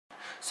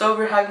So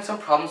we're having some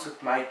problems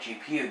with my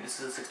GPU.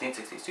 This is a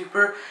 1660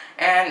 Super,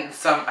 and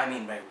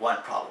one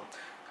problem.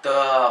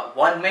 The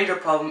one major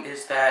problem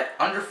is that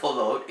under full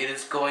load, it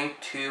is going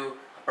to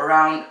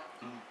around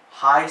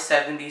high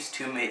 70s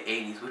to mid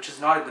 80s, which is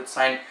not a good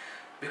sign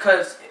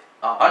because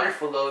under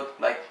full load,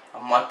 like a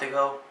month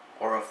ago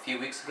or a few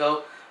weeks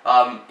ago,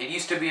 it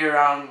used to be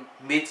around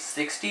mid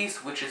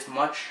 60s, which is a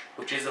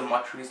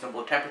much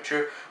reasonable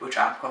temperature, which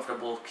I'm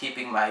comfortable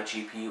keeping my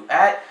GPU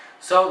at.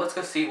 So let's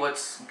go see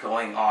what's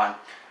going on.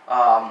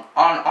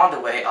 On the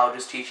way, I'll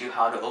just teach you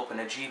how to open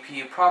a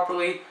GPU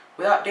properly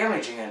without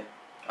damaging it.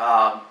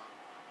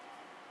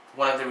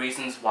 One of the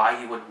reasons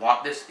why you would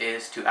want this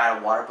is to add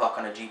a water block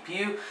on a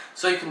GPU,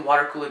 so you can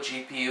water cool a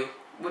GPU,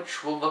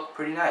 which will look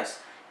pretty nice.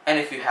 And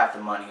if you have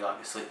the money,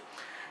 obviously.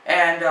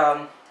 And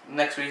the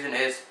next reason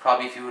is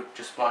probably if you would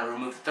just want to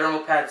remove the thermal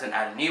pads and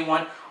add a new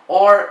one,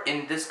 or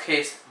in this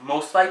case,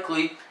 most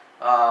likely,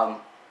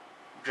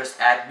 just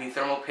add new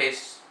thermal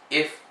paste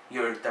if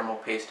your thermal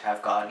paste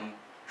have gotten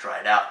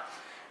dried out.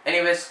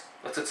 Anyways,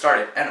 let's get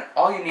started. And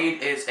all you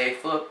need is a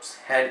Phillips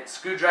head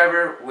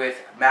screwdriver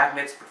with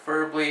magnets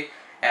preferably,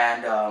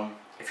 and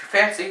if you're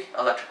fancy,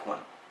 electric one.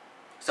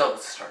 So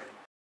let's start it.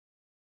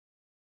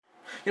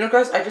 You know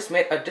guys, I just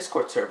made a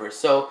Discord server,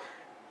 so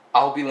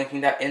I'll be linking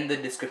that in the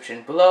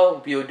description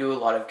below. We will do a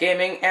lot of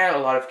gaming and a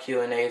lot of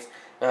Q&As.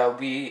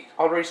 We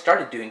already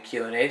started doing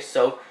Q&As,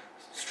 so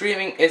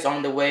streaming is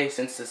on the way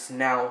since it's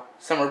now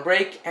summer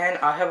break and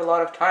I have a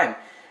lot of time.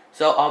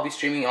 So I'll be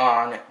streaming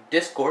on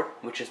Discord,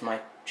 which is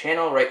my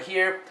channel right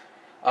here,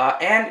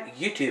 and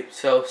YouTube.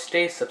 So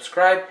stay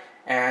subscribed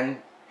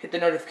and hit the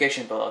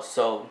notification bell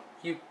so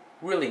you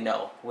really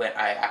know when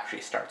I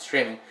actually start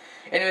streaming.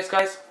 Anyways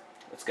guys,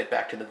 let's get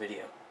back to the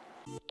video.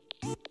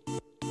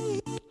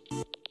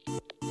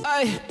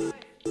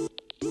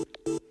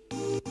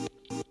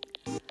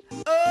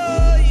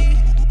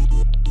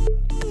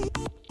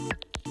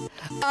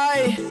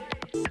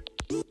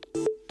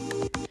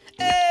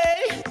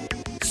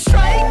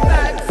 Strike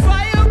back,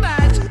 fire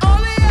match.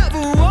 All we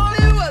ever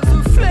wanted was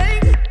a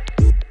fling.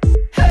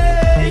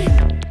 Hey,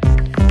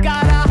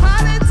 got a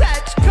heart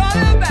attack,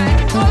 calling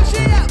back. All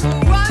she ever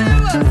wanted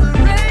was a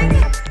ring.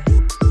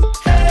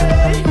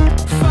 Hey,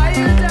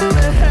 fire down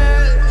the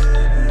head,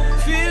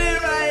 feel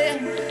it right,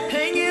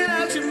 hanging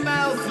out your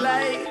mouth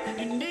like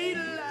you need a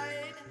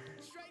light.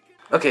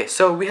 Okay,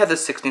 so we have the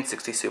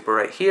 1660 Super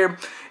right here.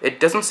 It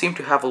doesn't seem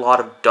to have a lot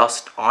of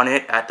dust on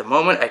it at the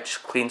moment. I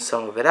just cleaned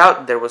some of it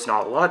out. There was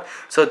not a lot,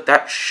 so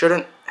that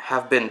shouldn't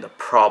have been the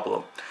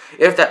problem.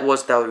 If that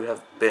was, that would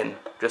have been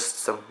just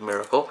some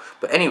miracle.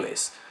 But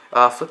anyways,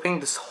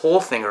 flipping this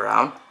whole thing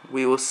around,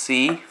 we will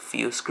see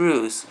few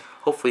screws.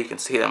 Hopefully you can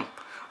see them.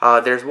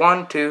 There's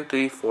 1, 2,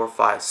 3, 4,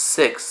 5,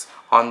 6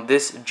 on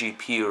this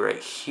GPU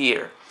right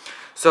here.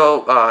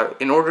 So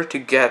in order to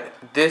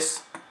get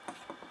this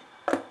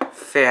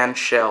fan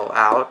shell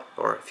out,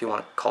 or if you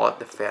want to call it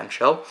the fan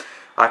shell,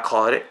 I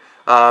call it.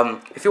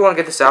 If you want to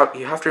get this out,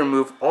 you have to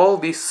remove all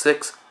these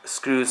 6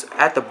 screws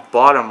at the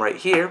bottom right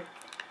here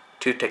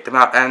to take them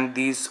out, and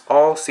these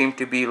all seem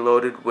to be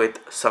loaded with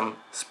some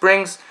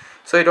springs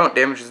so you don't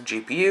damage the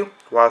GPU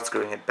while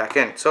screwing it back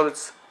in. So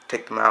let's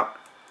take them out.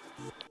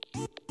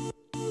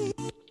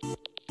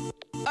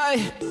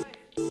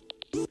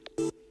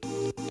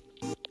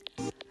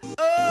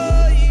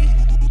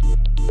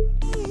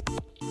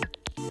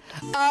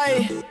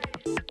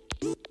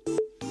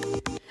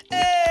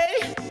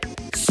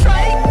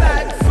 Strike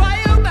back,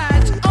 fire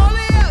match. All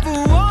we ever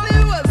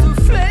wanted was a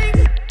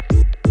fling.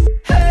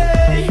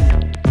 Hey,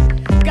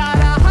 got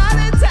a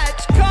heart attack,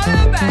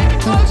 calling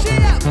back. All she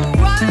ever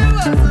wanted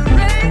was a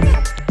ring.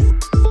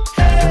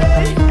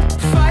 Hey,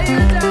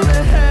 fire down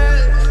the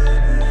head,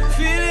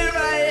 feel it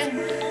right,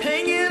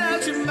 hanging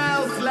out your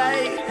mouth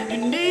like you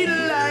need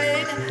a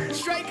light.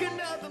 Strike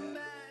another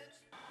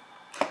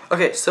match.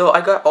 Okay, so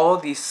I got all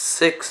these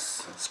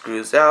 6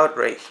 screws out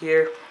right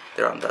here.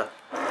 They're on the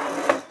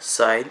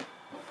side.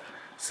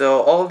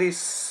 So all these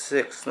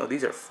 6, no,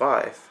 these are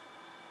 5.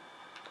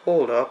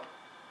 Hold up.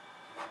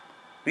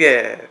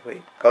 Yeah,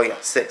 wait. Oh yeah,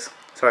 6.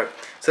 Sorry.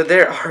 So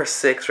there are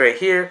 6 right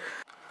here.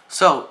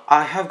 So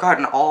I have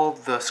gotten all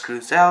the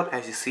screws out,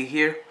 as you see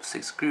here.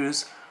 6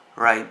 screws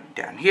right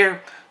down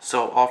here.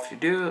 So all you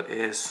do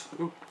is,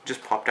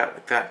 just popped out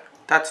like that.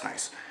 That's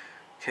nice.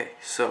 Okay,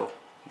 so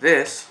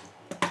this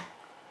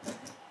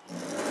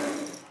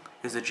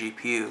is a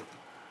GPU.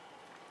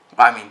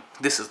 I mean,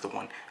 this is the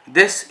one.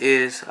 This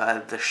is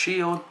the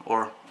shield,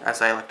 or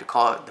as I like to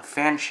call it, the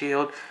fan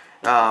shield.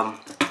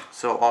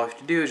 So all you have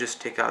to do is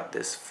just take out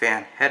this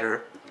fan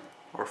header,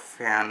 or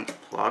fan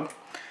plug,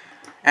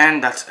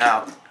 and that's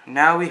out.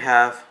 Now we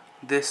have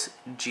this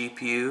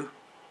GPU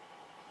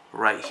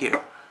right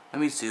here.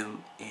 Let me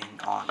zoom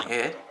in on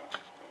it.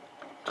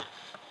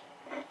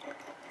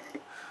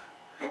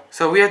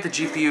 So we have the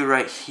GPU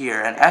right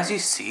here, and as you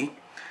see,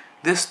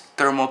 this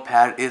thermal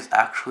pad is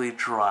actually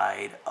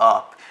dried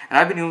up. And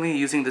I've been only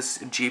using this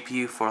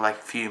GPU for like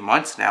a few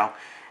months now,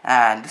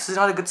 and this is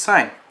not a good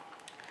sign.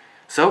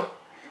 So,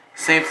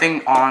 same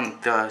thing on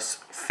the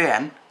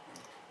fan.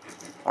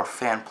 or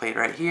fan plate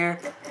right here,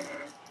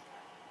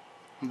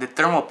 the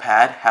thermal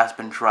pad has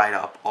been dried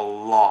up a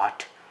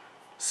lot.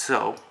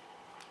 So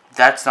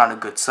that's not a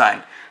good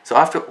sign. So I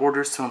have to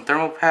order some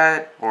thermal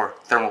pad or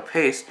thermal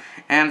paste,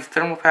 and the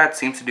thermal pad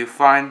seems to do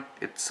fine.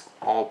 It's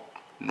all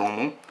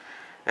normal.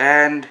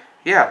 And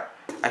yeah,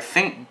 I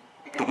think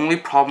the only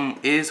problem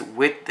is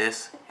with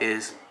this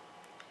is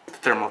the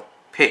thermal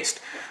paste.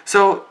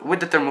 So with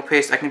the thermal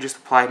paste, I can just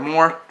apply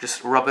more,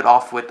 just rub it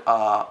off with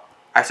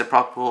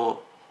isopropyl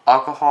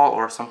alcohol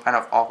or some kind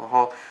of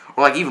alcohol,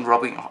 or like even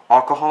rubbing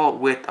alcohol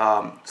with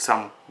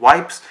some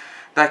wipes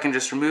that I can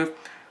just remove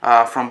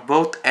from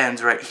both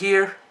ends right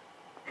here,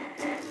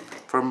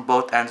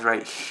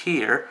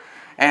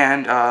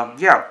 and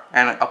yeah,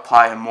 and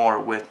apply more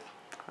with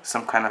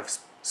some kind of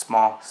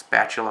small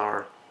spatula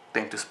or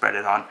thing to spread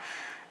it on.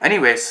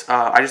 Anyways,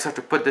 I just have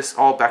to put this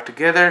all back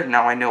together.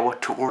 Now I know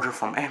what to order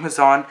from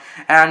Amazon,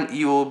 and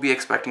you will be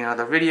expecting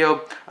another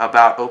video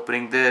about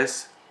opening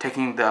this,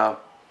 taking the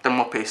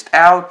thermal paste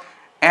out,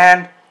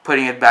 and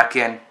putting it back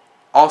in,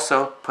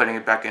 also putting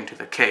it back into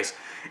the case.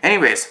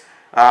 Anyways,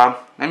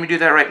 let me do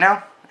that right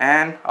now,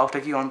 and I'll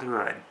take you on the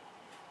ride.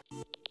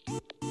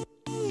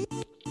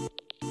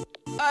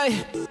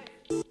 Aye.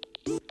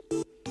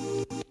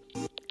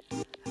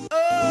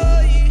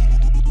 Oh, yeah.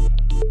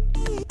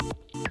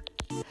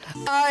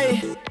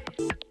 Aye.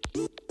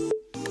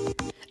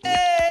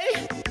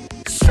 Hey.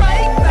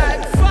 Strike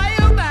back,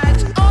 fire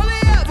match. All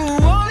they ever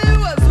wanted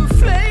was a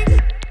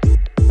fling.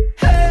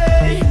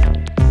 Hey.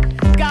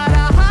 Got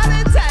a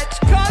heart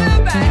attached, call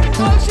her back.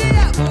 All she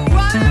ever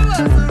wanted was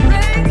a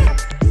ring.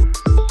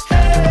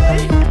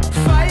 Hey.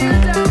 Fire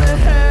down the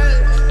head.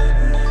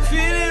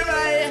 Feel it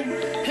right.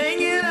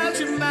 Hanging out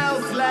your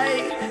mouth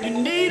like you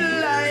need a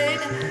light.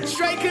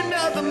 Strike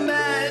another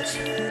match.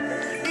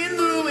 In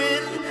the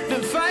wind, the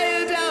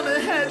fire down the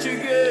hatch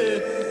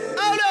again.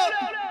 Oh no!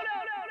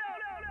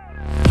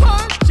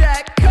 Punk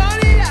Jack,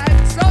 Cognac,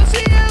 all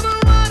she ever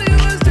wanted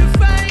was to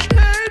find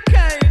her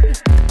kind.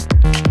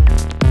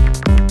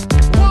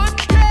 One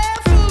pair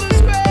full of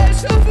squares,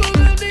 shuffled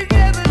them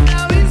together,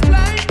 now he's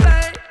blind,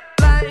 blind,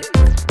 blind.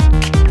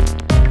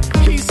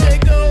 He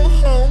said go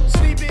home,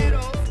 sleep it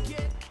off.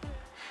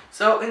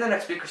 So in the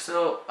next week or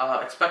so,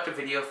 expect a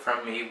video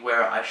from me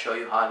where I show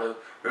you how to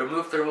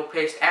remove thermal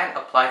paste and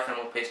apply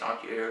thermal paste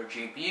onto your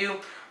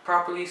GPU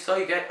properly, so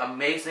you get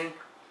amazing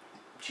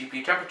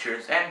GPU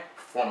temperatures and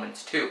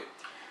performance too.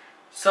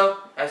 So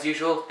as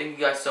usual, thank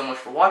you guys so much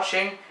for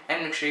watching,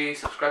 and make sure you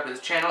subscribe to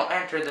this channel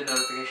and turn the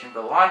notification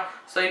bell on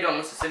so you don't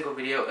miss a single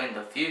video in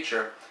the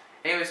future.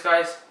 Anyways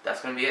guys,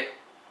 that's gonna be it.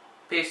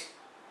 Peace.